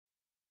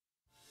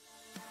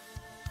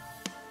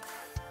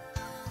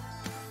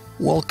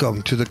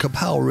Welcome to the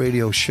KAPOW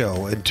radio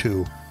show and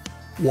to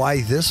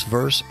Why This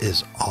Verse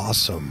is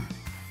Awesome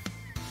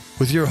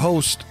with your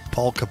host,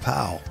 Paul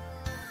KAPOW.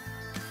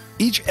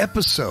 Each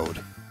episode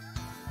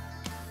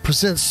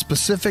presents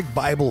specific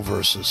Bible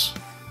verses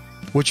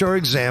which are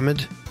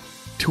examined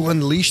to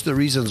unleash the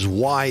reasons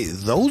why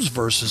those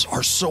verses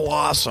are so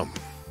awesome.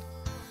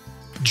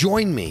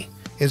 Join me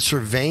in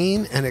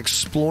surveying and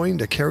exploring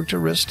the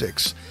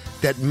characteristics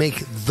that make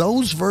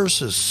those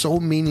verses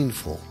so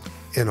meaningful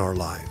in our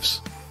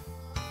lives.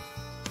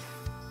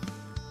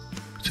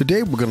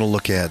 Today we're going to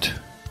look at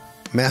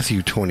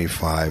Matthew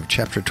 25,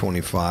 chapter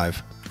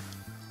 25.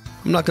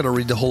 I'm not going to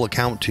read the whole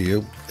account to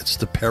you. It's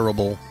the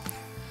parable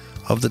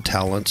of the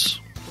talents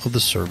of the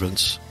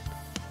servants.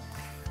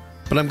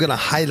 But I'm going to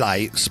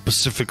highlight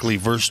specifically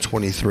verse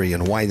 23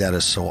 and why that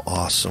is so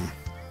awesome.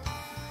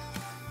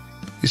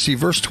 You see,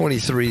 verse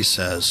 23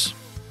 says,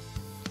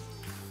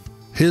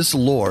 "His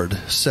Lord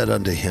said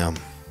unto him,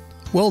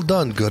 Well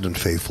done, good and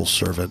faithful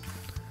servant.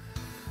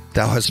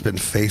 Thou hast been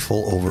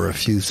faithful over a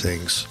few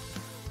things.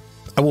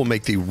 I will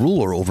make thee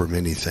ruler over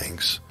many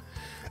things.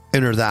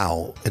 Enter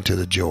thou into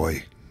the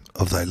joy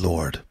of thy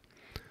Lord."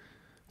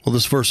 Well,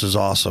 this verse is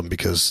awesome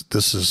because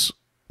this is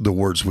the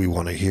words we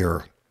want to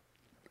hear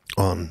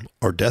on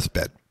our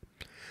deathbed.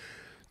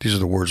 These are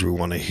the words we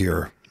want to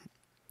hear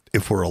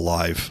if we're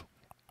alive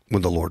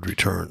when the Lord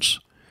returns.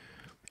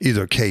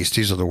 Either case,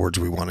 these are the words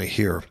we want to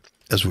hear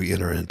as we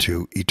enter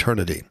into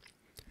eternity.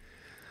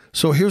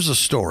 So here's a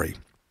story.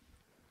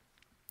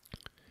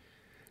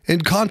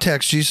 In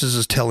context, Jesus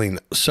is telling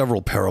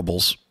several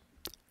parables,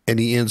 and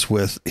he ends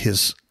with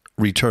his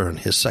return,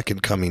 his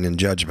second coming in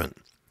judgment.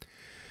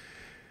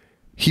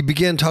 He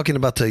began talking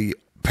about the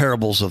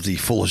parables of the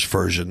foolish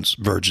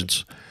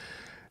virgins,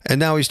 and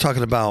now he's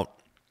talking about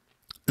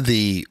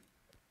the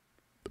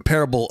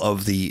parable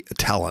of the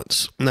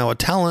talents. Now, a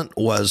talent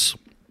was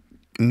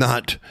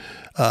not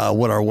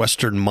what our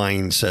Western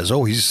mind says.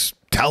 Oh, he's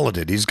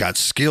talented. He's got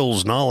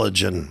skills,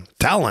 knowledge, and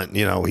talent.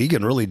 You know, he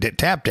can really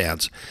tap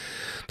dance.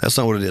 That's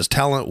not what it is.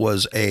 Talent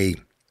was a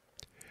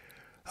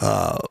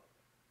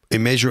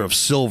measure of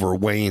silver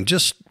weighing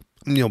just,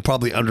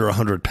 probably under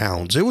 100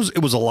 pounds. It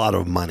was a lot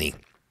of money.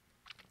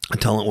 A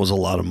talent was a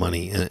lot of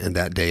money in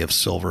that day of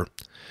silver.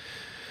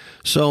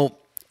 So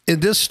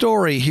in this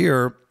story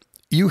here,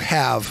 you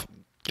have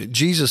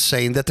Jesus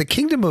saying that the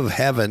kingdom of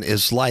heaven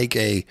is like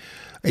a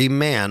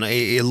man,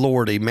 a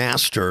lord, a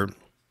master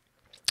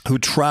who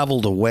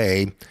traveled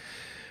away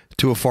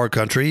to a far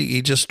country.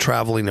 He just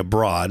traveling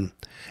abroad.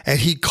 And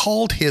he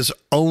called his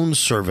own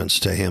servants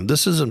to him.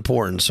 This is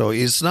important. So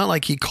it's not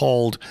like he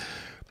called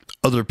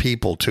other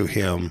people to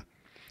him,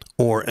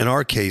 or in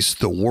our case,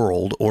 the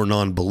world or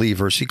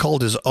non-believers. He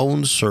called his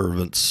own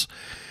servants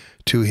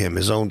to him,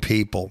 his own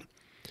people.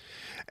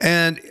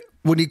 And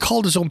when he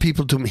called his own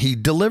people to him, he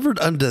delivered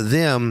unto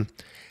them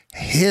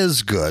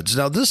his goods.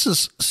 Now, this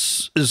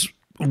is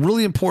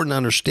really important to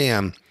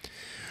understand.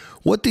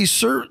 What these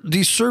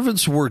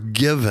servants were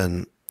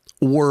given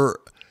were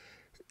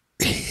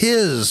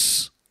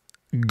his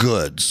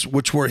goods,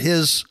 which were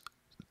his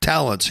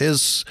talents,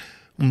 his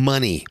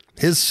money,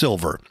 his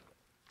silver.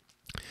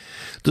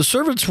 The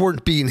servants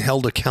weren't being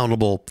held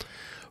accountable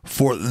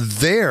for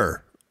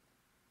their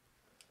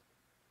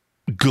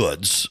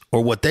goods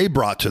or what they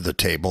brought to the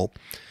table.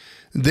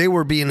 They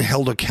were being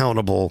held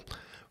accountable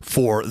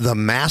for the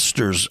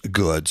master's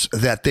goods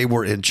that they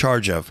were in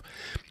charge of.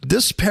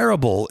 This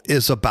parable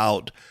is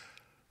about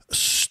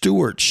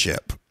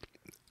stewardship.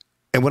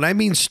 And when I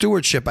mean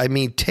stewardship, I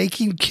mean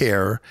taking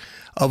care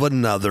of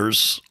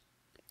another's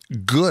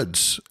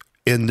goods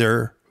in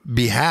their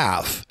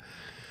behalf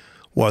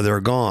while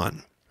they're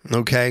gone.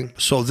 Okay?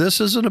 So this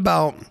isn't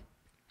about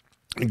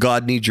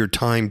God needs your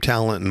time,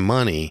 talent, and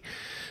money.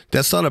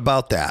 That's not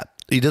about that.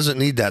 He doesn't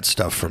need that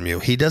stuff from you.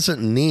 He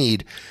doesn't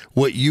need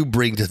what you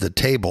bring to the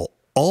table.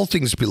 All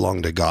things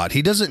belong to God.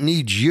 He doesn't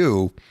need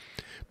you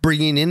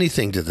bringing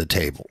anything to the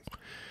table.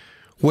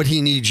 What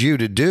he needs you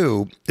to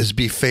do is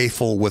be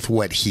faithful with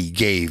what he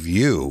gave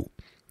you.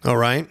 All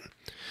right?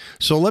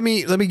 So let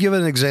me give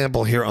an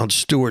example here on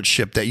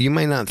stewardship that you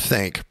may not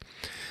think.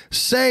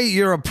 Say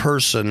you're a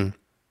person,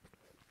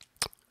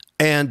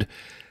 and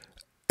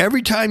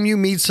every time you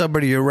meet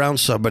somebody, around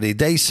somebody,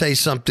 they say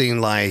something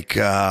like,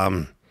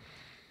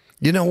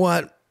 you know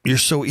what? You're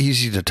so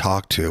easy to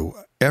talk to.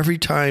 Every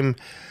time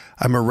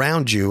I'm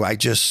around you, I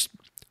just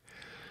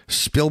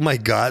spill my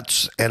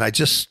guts and I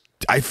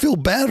feel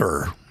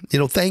better.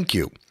 Thank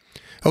you.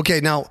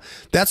 Okay, now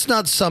that's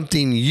not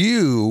something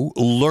you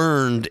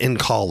learned in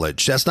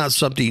college. That's not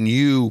something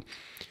you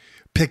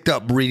picked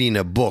up reading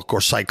a book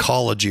or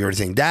psychology or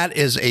anything. That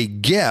is a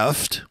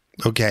gift.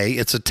 Okay,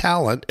 it's a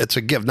talent. It's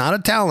a gift, not a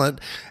talent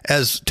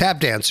as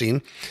tap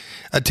dancing,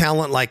 a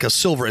talent like a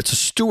silver. It's a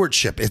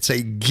stewardship. It's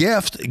a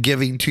gift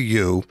given to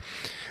you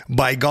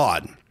by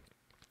God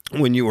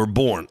when you were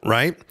born,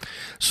 right?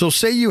 So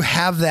say you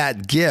have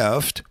that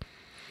gift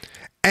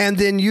And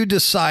then you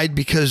decide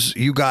because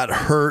you got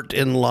hurt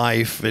in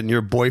life and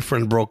your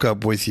boyfriend broke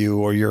up with you,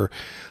 or your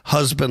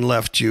husband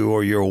left you,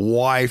 or your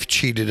wife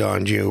cheated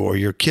on you, or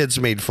your kids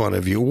made fun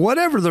of you,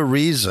 whatever the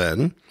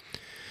reason,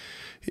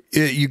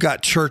 you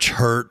got church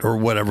hurt or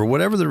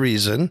whatever the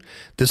reason.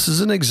 This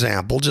is an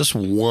example, just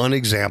one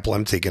example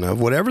I'm thinking of.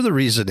 Whatever the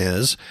reason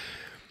is,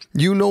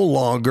 you no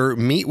longer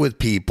meet with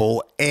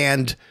people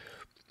and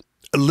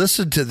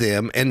listen to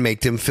them and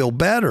make them feel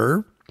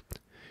better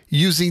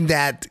using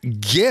that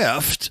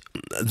gift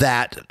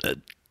that,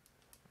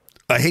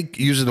 I hate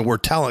using the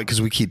word talent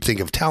because we keep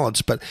thinking of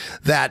talents, but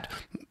that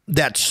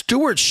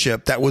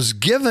stewardship that was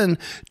given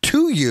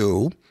to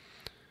you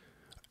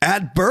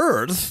at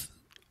birth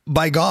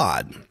by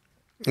God.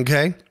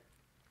 Okay?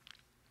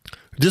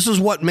 This is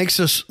what makes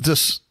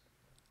this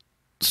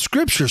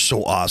scripture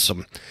so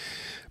awesome,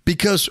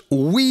 because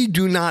we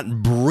do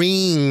not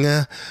bring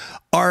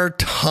our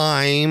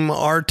time,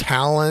 our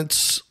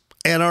talents,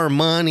 and our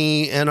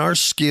money and our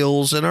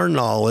skills and our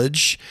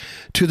knowledge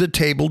to the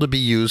table to be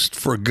used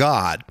for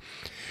God.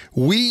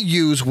 We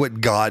use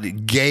what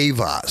God gave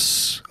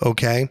us,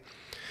 okay?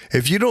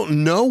 If you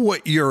don't know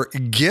what your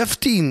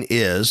gifting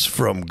is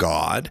from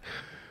God,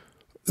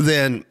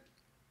 then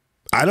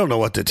I don't know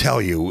what to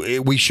tell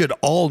you. We should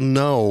all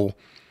know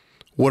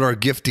what our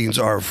giftings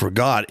are for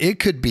God. It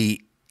could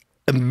be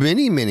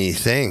many, many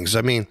things.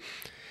 I mean,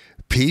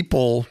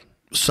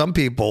 some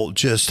people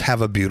just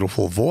have a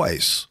beautiful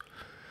voice.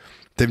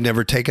 They've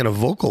never taken a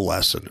vocal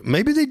lesson.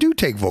 Maybe they do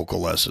take vocal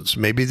lessons.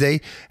 Maybe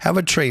they have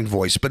a trained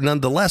voice, but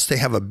nonetheless, they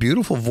have a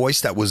beautiful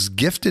voice that was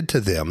gifted to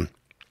them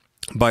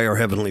by our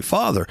Heavenly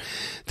Father.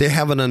 They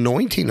have an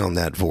anointing on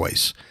that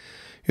voice.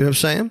 You know what I'm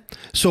saying?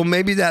 So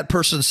maybe that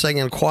person sang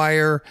in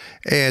choir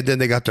and then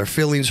they got their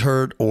feelings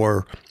hurt,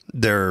 or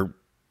their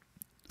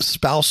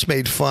spouse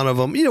made fun of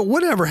them,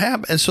 whatever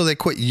happened. And so they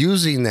quit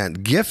using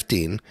that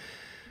gifting.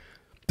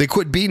 They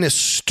quit being a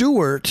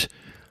steward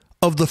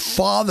of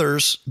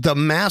the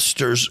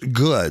master's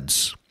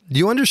goods. Do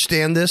you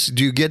understand this?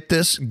 Do you get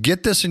this?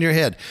 Get this in your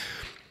head.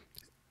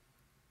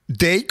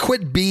 They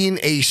quit being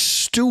a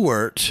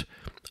steward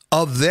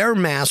of their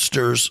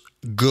master's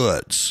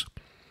goods.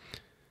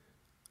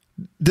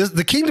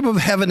 The kingdom of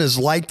heaven is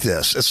like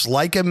this. It's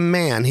like a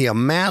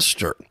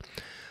master,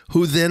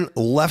 who then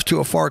left to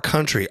a far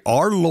country.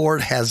 Our Lord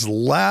has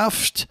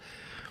left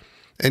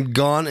and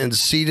gone and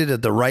seated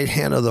at the right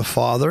hand of the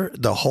Father.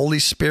 The Holy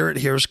Spirit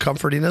here is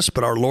comforting us,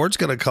 but our Lord's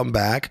going to come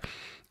back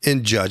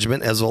in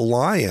judgment as a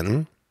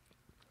lion.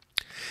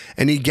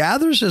 And he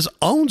gathers his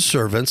own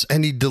servants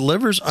and he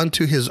delivers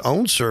unto his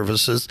own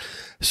servants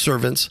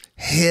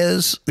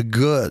his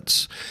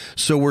goods.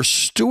 So we're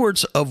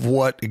stewards of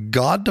what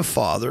God the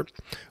Father,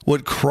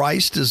 what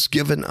Christ has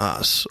given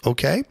us,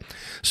 okay?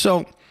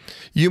 So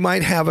you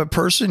might have a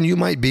person, you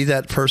might be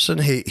that person.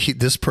 Hey,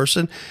 this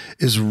person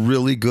is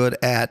really good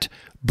at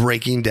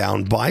breaking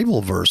down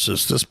Bible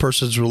verses. This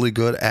person's really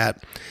good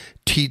at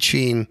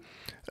teaching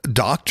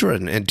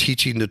doctrine and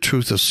teaching the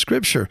truth of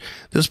Scripture.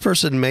 This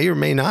person may or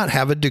may not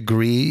have a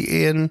degree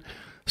in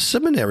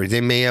seminary.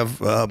 They may have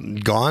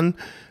gone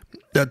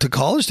to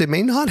college. They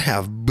may not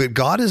have, but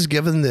God has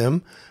given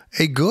them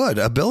a good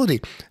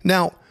ability.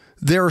 Now,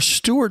 they're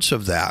stewards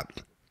of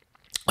that.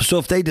 So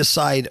if they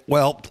decide,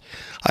 well,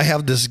 I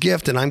have this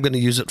gift and I'm going to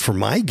use it for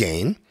my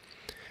gain,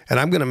 and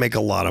I'm going to make a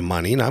lot of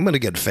money, and I'm going to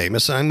get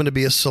famous, and I'm going to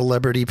be a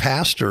celebrity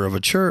pastor of a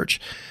church,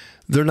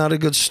 they're not a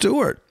good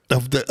steward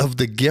of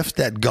the gift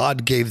that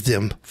God gave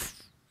them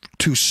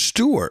to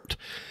steward.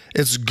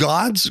 It's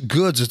God's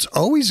goods. It's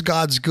always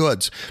God's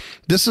goods.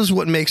 This is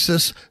what makes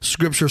this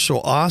scripture so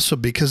awesome,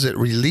 because it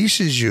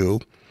releases you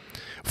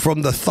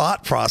from the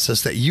thought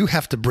process that you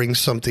have to bring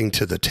something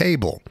to the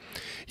table.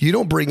 You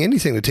don't bring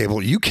anything to the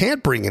table. You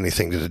can't bring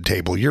anything to the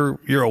table. You're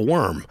a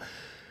worm.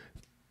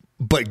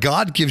 But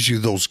God gives you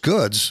those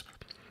goods.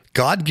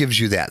 God gives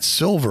you that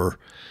silver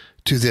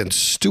to then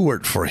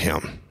steward for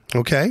him.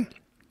 Okay?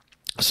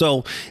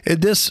 So in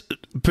this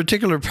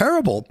particular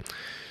parable,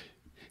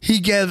 he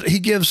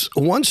gives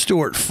one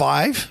steward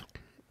 5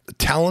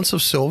 talents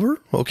of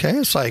silver. Okay?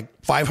 It's like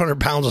 500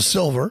 pounds of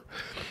silver.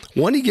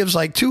 One he gives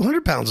like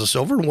 200 pounds of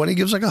silver, and one he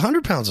gives like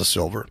 100 pounds of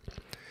silver.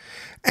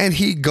 And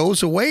he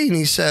goes away and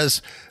he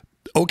says,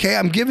 okay,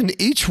 I'm giving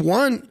each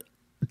one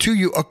to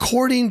you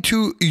according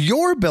to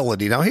your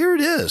ability. Now, here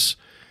it is.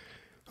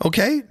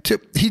 Okay?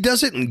 He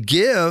doesn't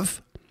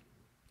give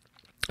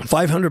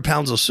 500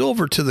 pounds of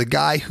silver to the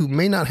guy who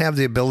may not have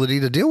the ability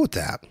to deal with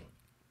that.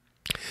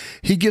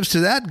 He gives to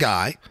that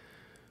guy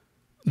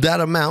that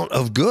amount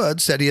of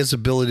goods that he has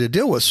ability to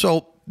deal with.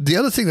 So the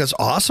other thing that's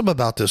awesome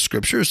about this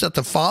scripture is that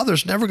the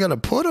Father's never going to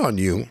put on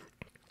you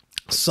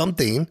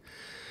something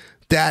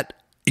that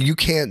you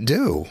can't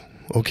do.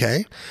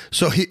 Okay.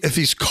 So if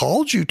he's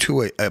called you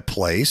to a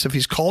place, if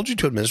he's called you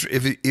to administer,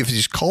 if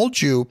he's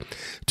called you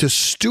to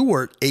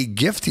steward a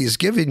gift he's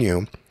given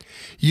you,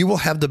 you will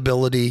have the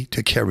ability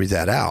to carry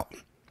that out.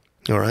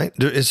 All right.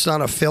 It's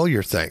not a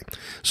failure thing.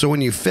 So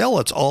when you fail,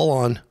 it's all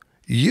on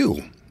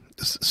you.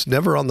 It's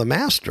never on the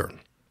master.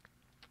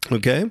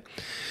 Okay.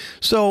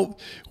 So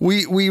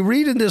we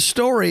read in this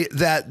story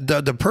that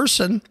the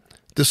person,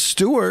 the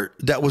steward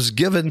that was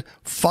given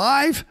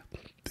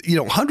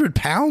 100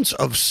 pounds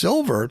of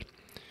silver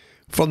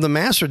from the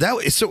master,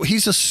 so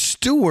he's a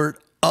steward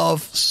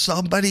of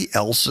somebody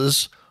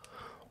else's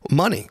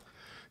money.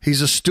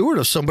 He's a steward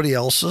of somebody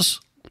else's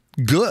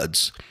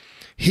goods.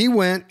 He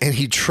went and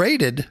he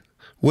traded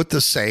with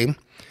the same,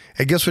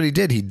 and guess what he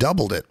did? He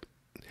doubled it.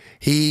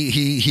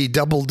 He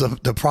doubled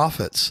the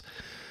profits.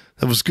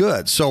 That was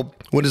good. So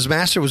when his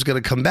master was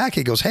going to come back,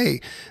 he goes,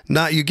 "Hey,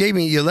 now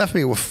you left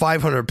me with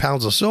 500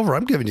 pounds of silver.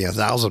 I'm giving you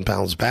 1,000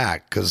 pounds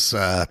back because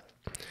I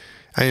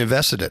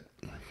invested it.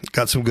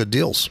 Got some good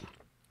deals."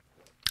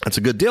 That's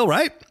a good deal,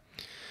 right?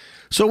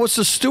 So what's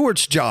the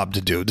steward's job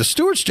to do? The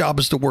steward's job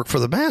is to work for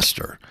the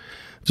master.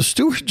 The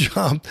steward's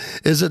job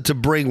isn't to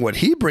bring what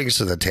he brings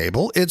to the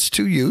table. It's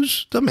to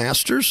use the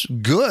master's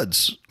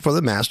goods for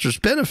the master's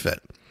benefit.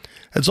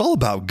 It's all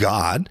about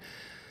God.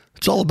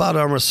 It's all about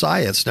our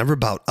Messiah. It's never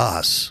about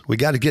us. We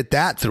got to get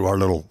that through our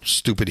little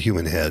stupid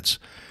human heads.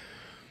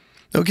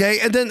 Okay,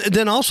 and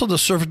then also the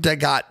servant that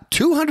got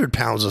 200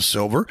 pounds of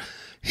silver,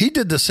 he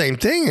did the same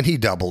thing and he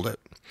doubled it.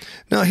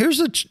 Now here's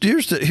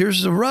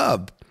the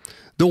rub.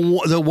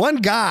 The one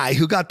guy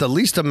who got the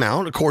least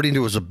amount according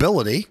to his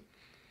ability,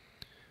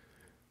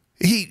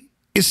 he,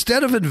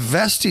 instead of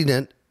investing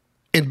it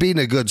in being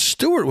a good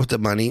steward with the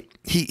money,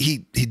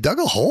 he dug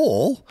a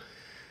hole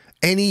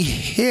and he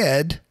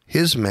hid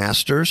his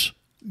master's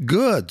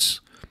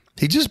goods.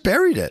 He just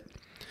buried it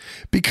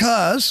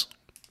because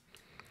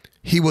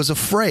he was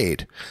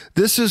afraid.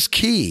 This is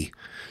key.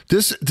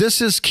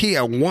 This is key.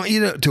 I want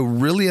you to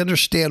really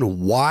understand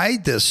why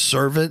this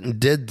servant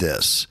did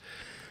this.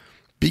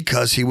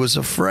 Because he was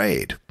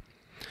afraid.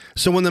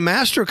 So when the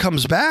master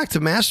comes back, the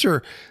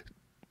master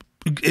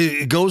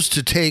goes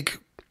to take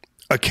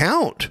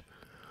account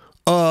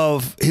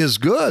of his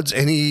goods,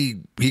 and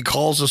he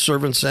calls the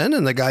servants in,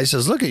 and the guy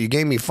says, "Look, you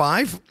gave me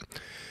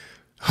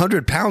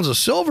 500 pounds of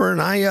silver,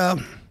 and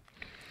I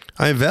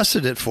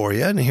invested it for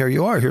you, and here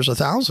you are. Here's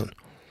 1,000."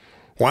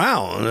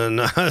 Wow. And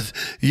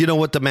you know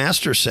what the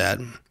master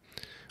said?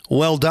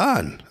 "Well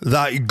done,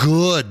 thy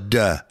good."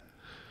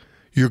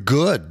 You're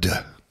good.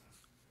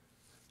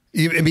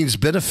 It means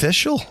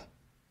beneficial.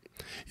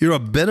 You're a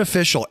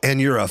beneficial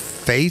and you're a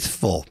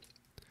faithful.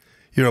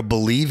 You're a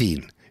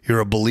believing.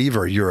 You're a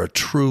believer. You're a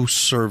true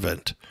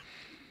servant.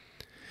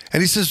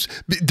 And he says,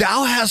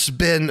 "Thou hast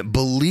been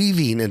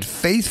believing and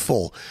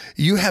faithful.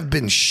 You have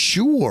been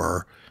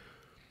sure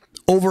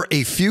over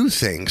a few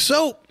things."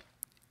 So,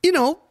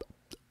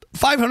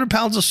 500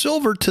 pounds of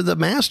silver to the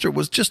master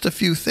was just a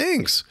few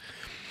things.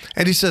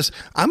 And he says,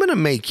 "I'm going to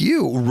make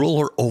you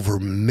ruler over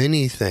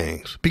many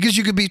things because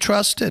you could be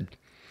trusted."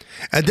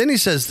 And then he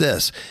says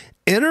this,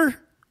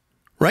 enter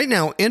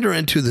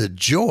into the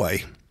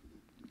joy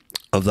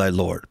of thy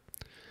Lord.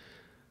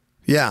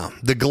 Yeah,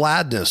 the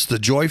gladness, the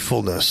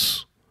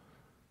joyfulness.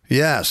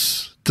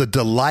 Yes, the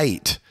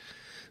delight.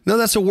 No,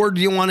 that's a word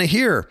you want to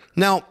hear.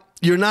 Now,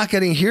 you're not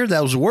going to hear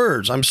those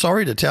words. I'm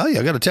sorry to tell you.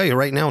 I got to tell you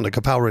right now on the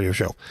KAPOW radio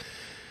show.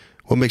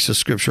 What makes the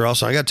scripture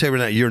awesome? I got to tell you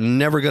right now, you're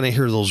never going to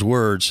hear those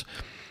words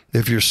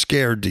if you're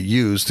scared to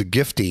use the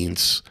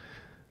giftings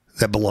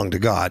that belong to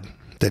God,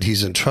 that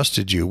he's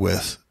entrusted you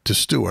with to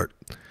steward.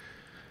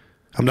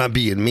 I'm not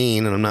being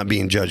mean and I'm not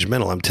being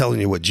judgmental. I'm telling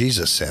you what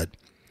Jesus said.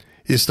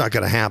 It's not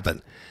going to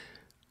happen.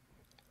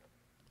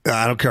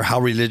 I don't care how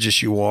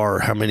religious you are, or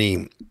how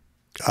many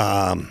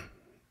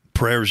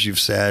prayers you've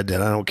said,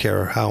 and I don't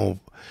care how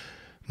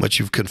much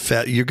you've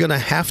confessed. You're going to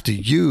have to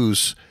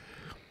use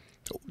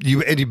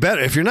you, and you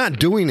better, if you're not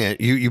doing it,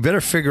 you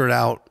better figure it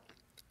out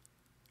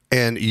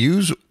and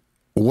use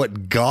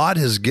what God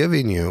has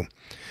given you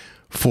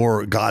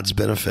for God's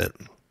benefit.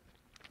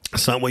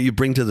 It's not what you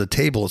bring to the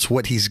table. It's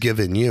what he's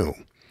given you.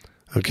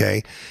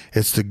 Okay.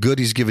 It's the good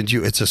he's given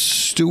you. It's a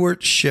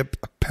stewardship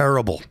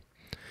parable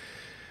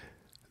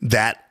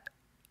that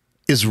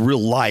is real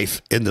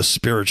life in the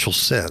spiritual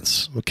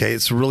sense. Okay.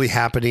 It's really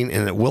happening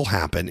and it will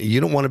happen.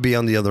 You don't want to be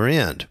on the other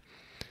end.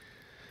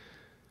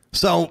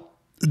 So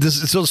the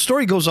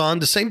story goes on.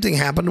 The same thing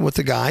happened with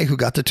the guy who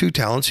got the 2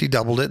 talents. He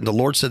doubled it. And the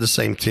Lord said the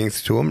same thing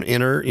to him.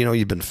 Enter,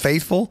 you've been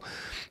faithful.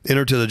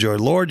 Enter to the joy of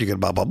the Lord. You get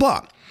blah, blah,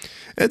 blah.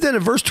 And then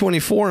in verse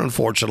 24,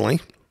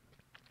 unfortunately,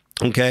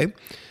 okay,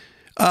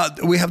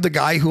 we have the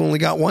guy who only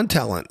got 1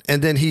 talent.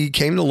 And then he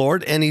came to the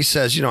Lord and he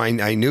says,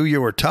 I knew you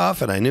were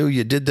tough and I knew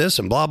you did this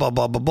and blah, blah,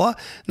 blah, blah, blah.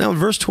 Now in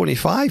verse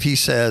 25, he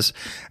says,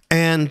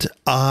 and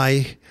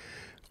I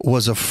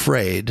was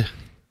afraid.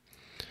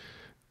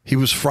 He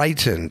was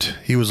frightened.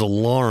 He was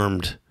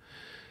alarmed.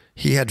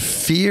 He had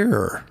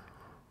fear.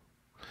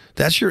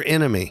 That's your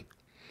enemy.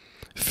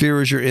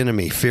 Fear is your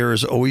enemy. Fear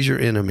is always your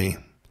enemy.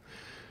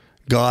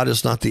 God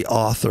is not the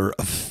author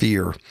of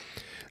fear.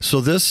 So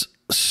this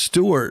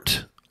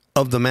steward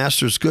of the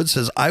master's goods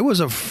says, I was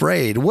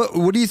afraid.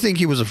 What do you think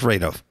he was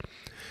afraid of?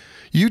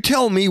 You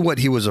tell me what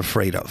he was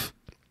afraid of.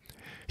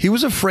 He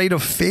was afraid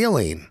of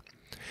failing.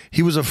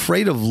 He was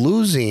afraid of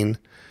losing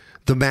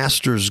the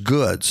master's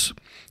goods.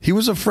 He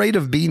was afraid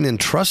of being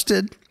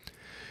entrusted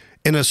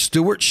in a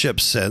stewardship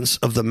sense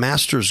of the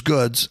master's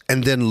goods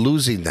and then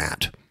losing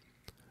that.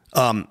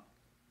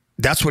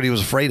 That's what he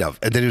was afraid of.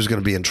 And then he was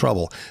going to be in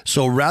trouble.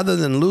 So rather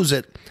than lose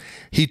it,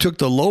 he took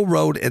the low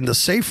road and the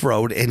safe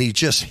road and he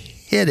just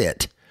hid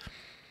it.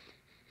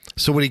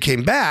 So when he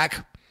came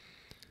back,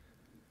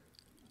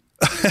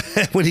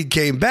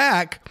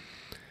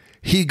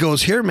 he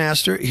goes, here,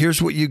 master,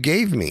 here's what you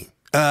gave me.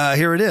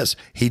 Here it is.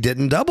 He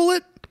didn't double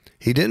it.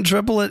 He didn't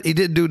triple it. He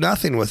didn't do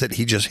nothing with it.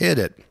 He just hid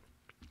it.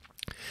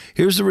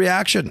 Here's the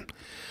reaction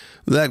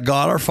that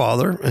God our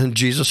Father and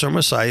Jesus our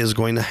Messiah is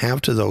going to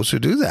have to those who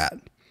do that.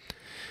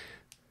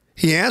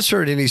 He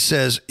answered and he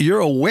says, you're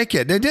a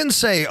wicked. They didn't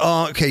say,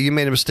 oh, okay, you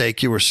made a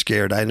mistake. You were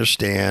scared. I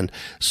understand.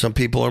 Some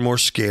people are more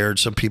scared.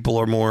 Some people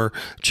are more,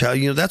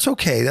 that's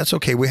okay. That's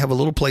okay. We have a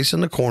little place in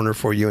the corner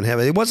for you in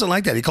heaven. It wasn't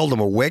like that. He called them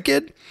a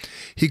wicked.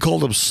 He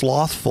called them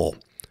slothful,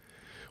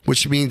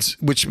 which means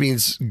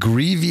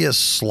grievous,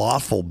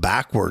 slothful,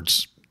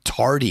 backwards,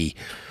 tardy.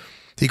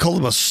 He called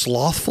him a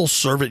slothful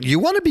servant. You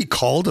want to be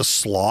called a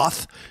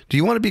sloth? Do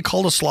you want to be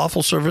called a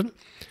slothful servant?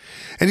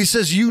 And he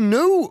says, you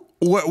knew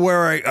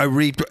where I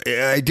reaped.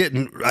 I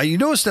didn't. You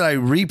noticed that I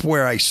reap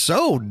where I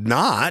sowed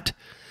not,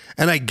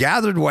 and I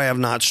gathered where I have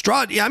not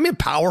strawed. Yeah, I'm a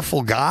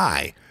powerful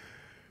guy.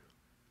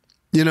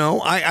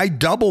 I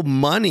double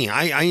money.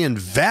 I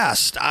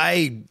invest.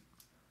 I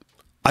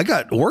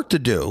got work to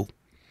do.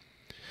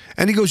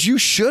 And he goes, you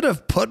should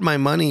have put my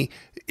money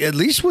at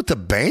least with the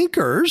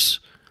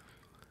bankers,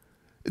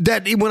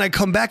 that when I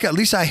come back, at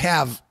least I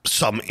have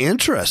some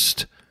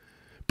interest.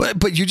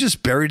 But you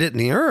just buried it in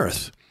the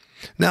earth.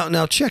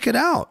 Now check it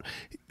out.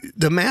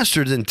 The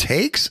master then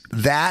takes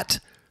that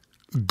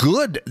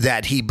good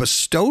that he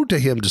bestowed to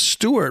him to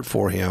steward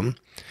for him,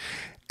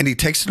 and he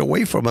takes it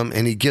away from him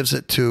and he gives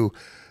it to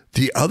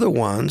the other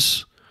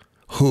ones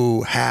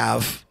who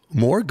have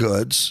more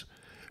goods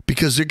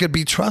because they could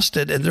be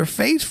trusted and they're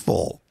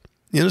faithful.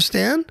 You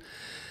understand?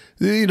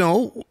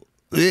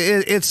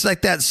 It's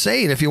like that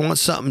saying, if you want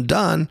something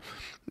done,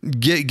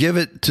 give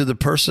it to the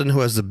person who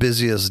has the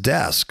busiest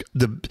desk.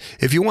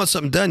 If you want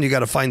something done, you got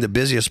to find the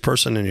busiest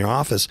person in your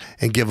office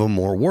and give them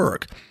more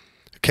work.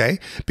 Okay?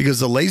 Because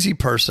the lazy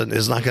person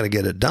is not going to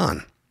get it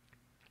done.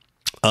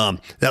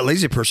 That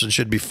lazy person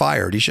should be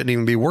fired. He shouldn't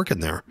even be working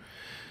there.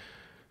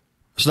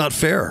 It's not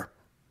fair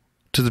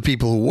to the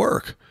people who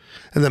work.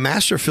 And the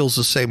master feels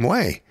the same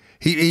way.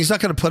 He's not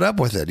going to put up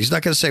with it. He's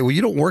not going to say, well,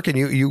 you don't work and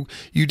you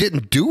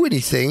didn't do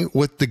anything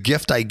with the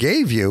gift I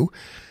gave you.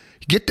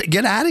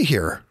 Get out of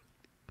here.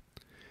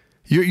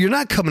 You're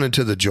not coming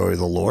into the joy of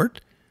the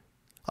Lord.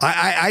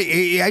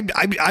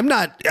 I'm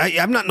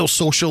not no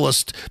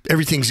socialist.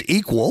 Everything's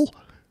equal.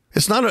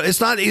 It's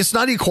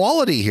not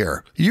equality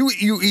here. You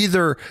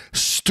either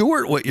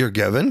steward what you're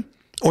given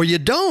or you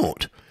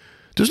don't.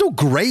 There's no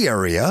gray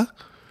area.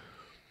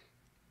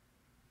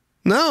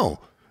 No.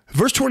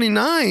 Verse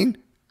 29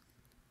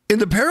 in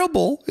the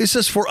parable, it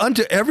says, for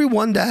unto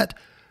everyone that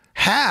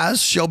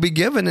has shall be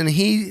given, and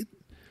he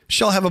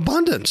shall have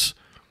abundance.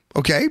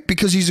 Okay?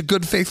 Because he's a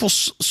good, faithful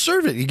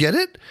servant. You get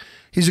it?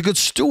 He's a good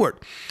steward.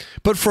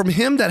 But from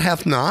him that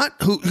hath not,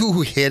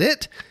 who hid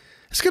it,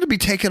 it's going to be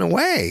taken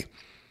away.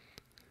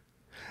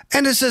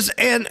 And it says,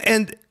 and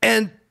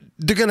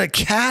they're going to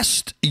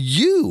cast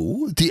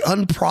you, the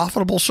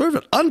unprofitable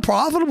servant.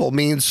 Unprofitable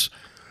means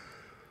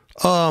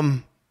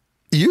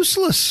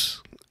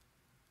useless.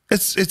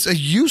 It's a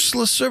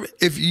useless servant.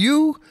 If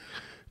you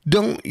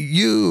don't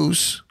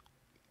use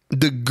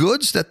the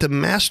goods that the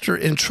master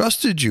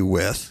entrusted you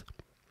with,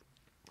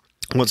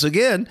 once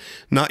again,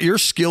 not your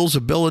skills,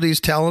 abilities,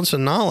 talents,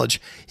 and knowledge,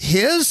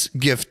 his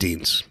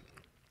giftings.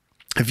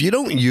 If you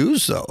don't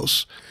use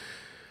those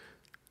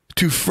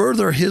to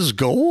further his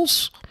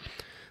goals,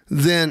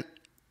 then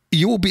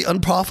you will be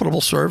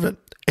unprofitable servant,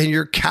 and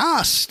you're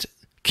cast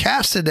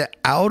into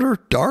outer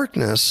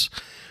darkness.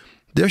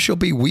 There shall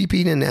be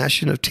weeping and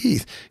gnashing of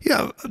teeth.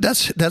 Yeah,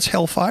 that's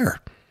hellfire.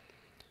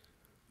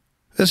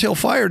 That's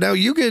hellfire. Now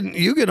you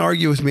can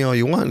argue with me all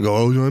you want and go,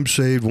 oh, I'm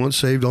saved, once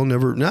saved, I'll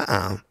never.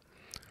 Nuh-uh.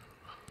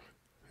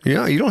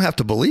 Yeah, you don't have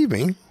to believe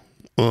me.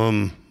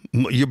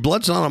 Your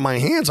blood's not on my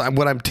hands.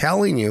 What I'm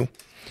telling you,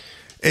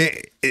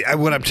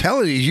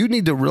 you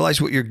need to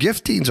realize what your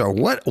giftings are.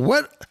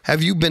 What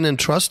have you been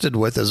entrusted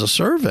with as a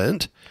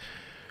servant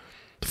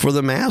for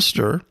the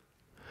master?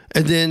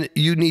 And then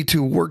you need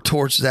to work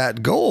towards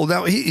that goal.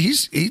 Now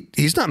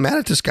he's not mad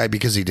at this guy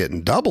because he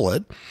didn't double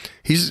it.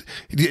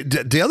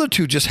 The other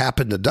two just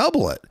happened to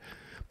double it.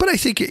 But I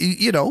think,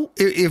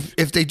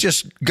 if they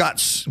just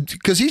got,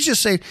 because he's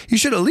just saying, you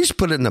should at least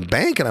put it in the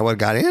bank and I would have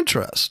got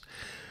interest.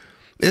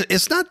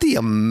 It's not the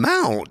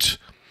amount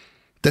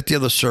that the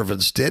other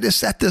servants did.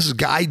 It's that this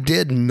guy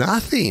did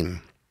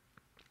nothing.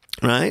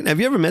 Right? Have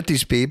you ever met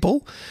these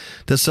people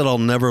that said, I'll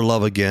never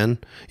love again?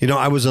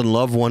 I was in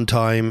love one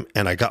time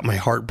and I got my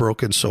heart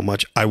broken so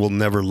much, I will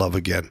never love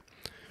again.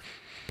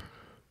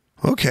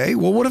 Okay,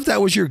 well, what if that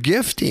was your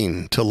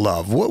gifting to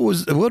love?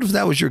 What if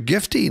that was your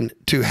gifting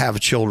to have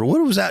children?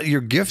 What was that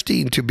your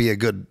gifting to be a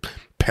good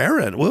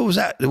parent? What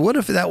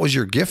if that was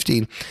your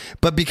gifting,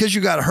 but because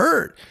you got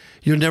hurt,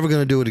 you're never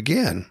going to do it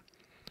again?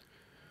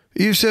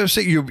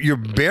 You're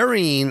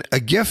burying a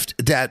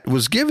gift that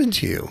was given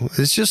to you.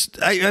 It's just,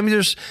 I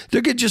mean,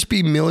 there could just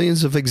be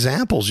millions of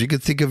examples. You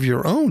could think of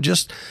your own.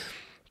 Just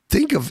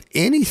think of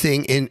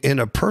anything in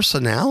a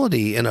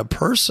personality, in a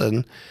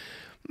person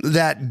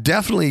that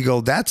definitely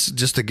go, that's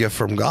just a gift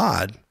from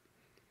God.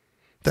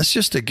 That's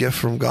just a gift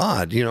from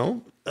God, you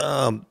know.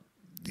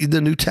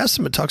 The New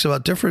Testament talks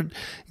about different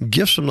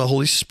gifts from the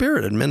Holy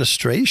Spirit,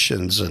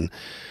 administrations, and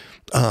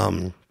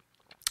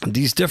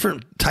these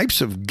different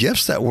types of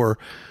gifts that were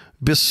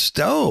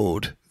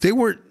bestowed. They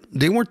weren't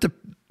the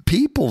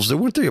people's. They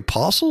weren't the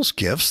apostles'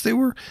 gifts. They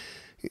were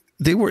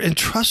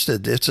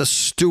entrusted. It's a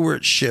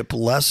stewardship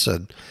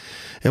lesson,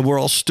 and we're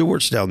all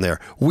stewards down there.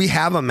 We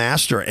have a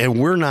master, and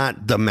we're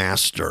not the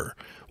master.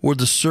 We're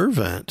the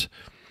servant.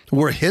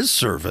 We're his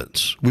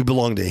servants. We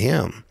belong to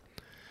him.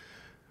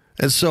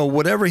 And so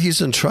whatever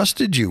he's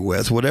entrusted you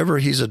with, whatever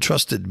he's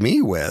entrusted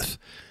me with,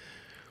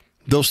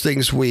 those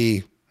things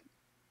we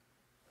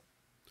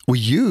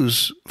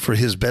use for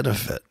his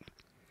benefit,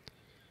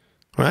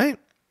 right?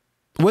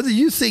 Whether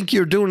you think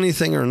you're doing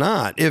anything or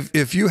not,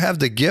 if you have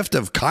the gift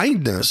of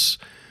kindness,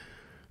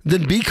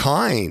 then be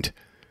kind.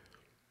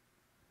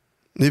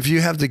 If you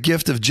have the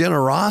gift of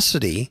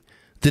generosity,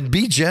 then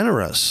be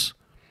generous.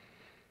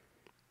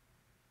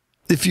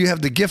 If you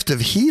have the gift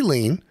of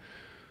healing,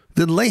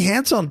 then lay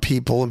hands on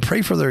people and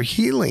pray for their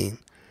healing.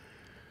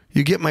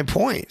 You get my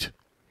point.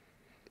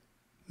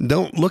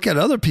 Don't look at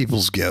other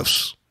people's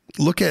gifts.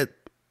 Look at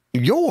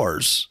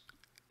yours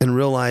and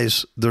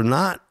realize they're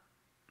not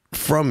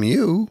from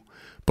you,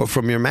 but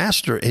from your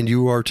master, and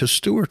you are to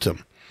steward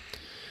them.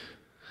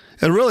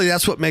 And really,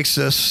 that's what makes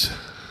this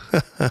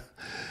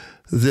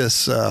verse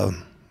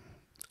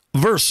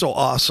so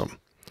awesome.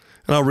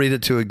 And I'll read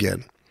it to you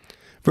again.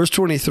 Verse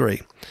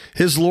 23,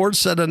 his Lord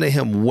said unto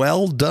him,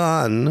 well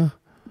done,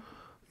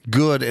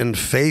 good and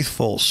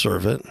faithful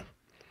servant.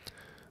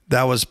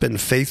 Thou hast been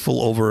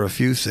faithful over a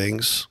few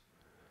things.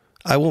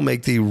 I will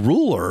make thee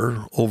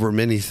ruler over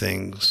many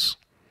things.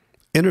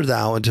 Enter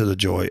thou into the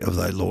joy of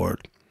thy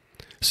Lord.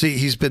 See,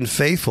 he's been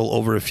faithful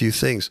over a few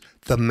things,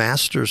 the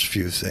master's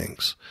few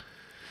things.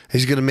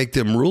 He's going to make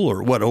them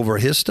ruler. What, over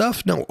his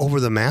stuff? No,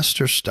 over the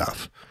master's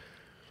stuff.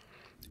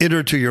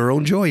 Enter to your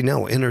own joy?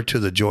 No, enter to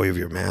the joy of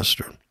your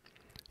master.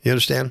 You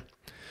understand?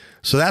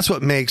 So that's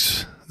what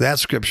makes that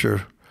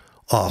scripture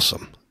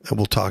awesome. And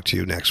we'll talk to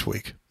you next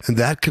week. And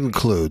that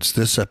concludes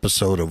this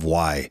episode of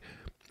Why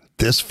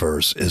This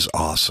Verse is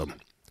Awesome.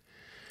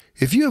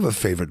 If you have a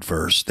favorite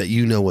verse that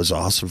you know is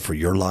awesome for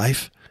your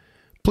life,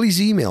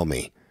 please email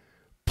me,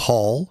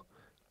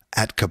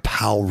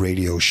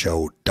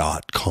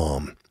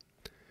 paul@kapowradioshow.com.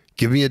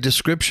 Give me a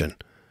description,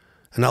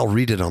 and I'll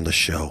read it on the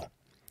show.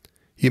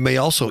 You may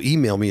also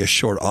email me a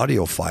short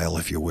audio file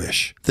if you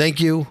wish. Thank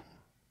you,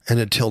 and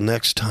until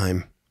next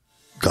time,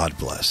 God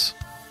bless.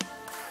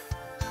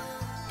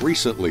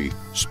 Recently,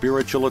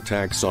 spiritual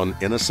attacks on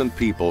innocent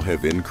people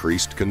have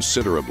increased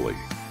considerably.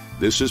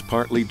 This is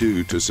partly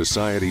due to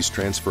society's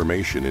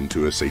transformation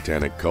into a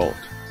satanic cult.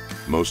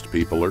 Most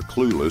people are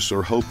clueless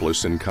or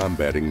hopeless in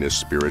combating this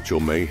spiritual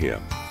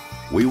mayhem.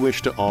 We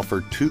wish to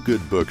offer 2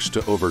 good books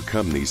to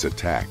overcome these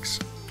attacks.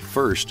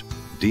 First,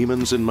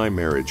 Demons in My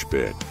Marriage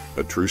Bed,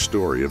 a true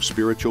story of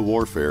spiritual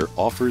warfare,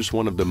 offers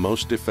one of the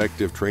most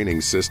effective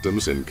training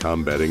systems in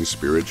combating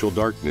spiritual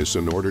darkness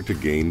in order to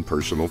gain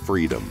personal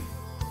freedom.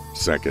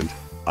 Second,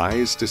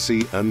 Eyes to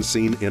See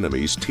Unseen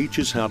Enemies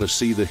teaches how to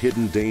see the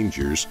hidden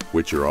dangers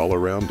which are all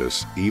around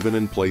us, even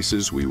in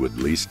places we would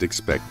least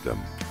expect them.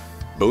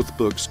 Both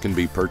books can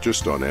be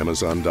purchased on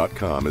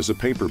Amazon.com as a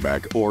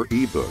paperback or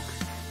ebook.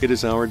 It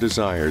is our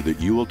desire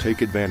that you will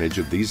take advantage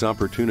of these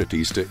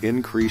opportunities to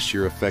increase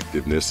your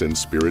effectiveness in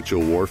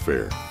spiritual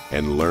warfare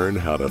and learn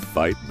how to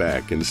fight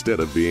back instead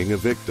of being a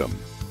victim.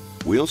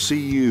 We'll see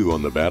you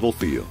on the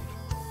battlefield.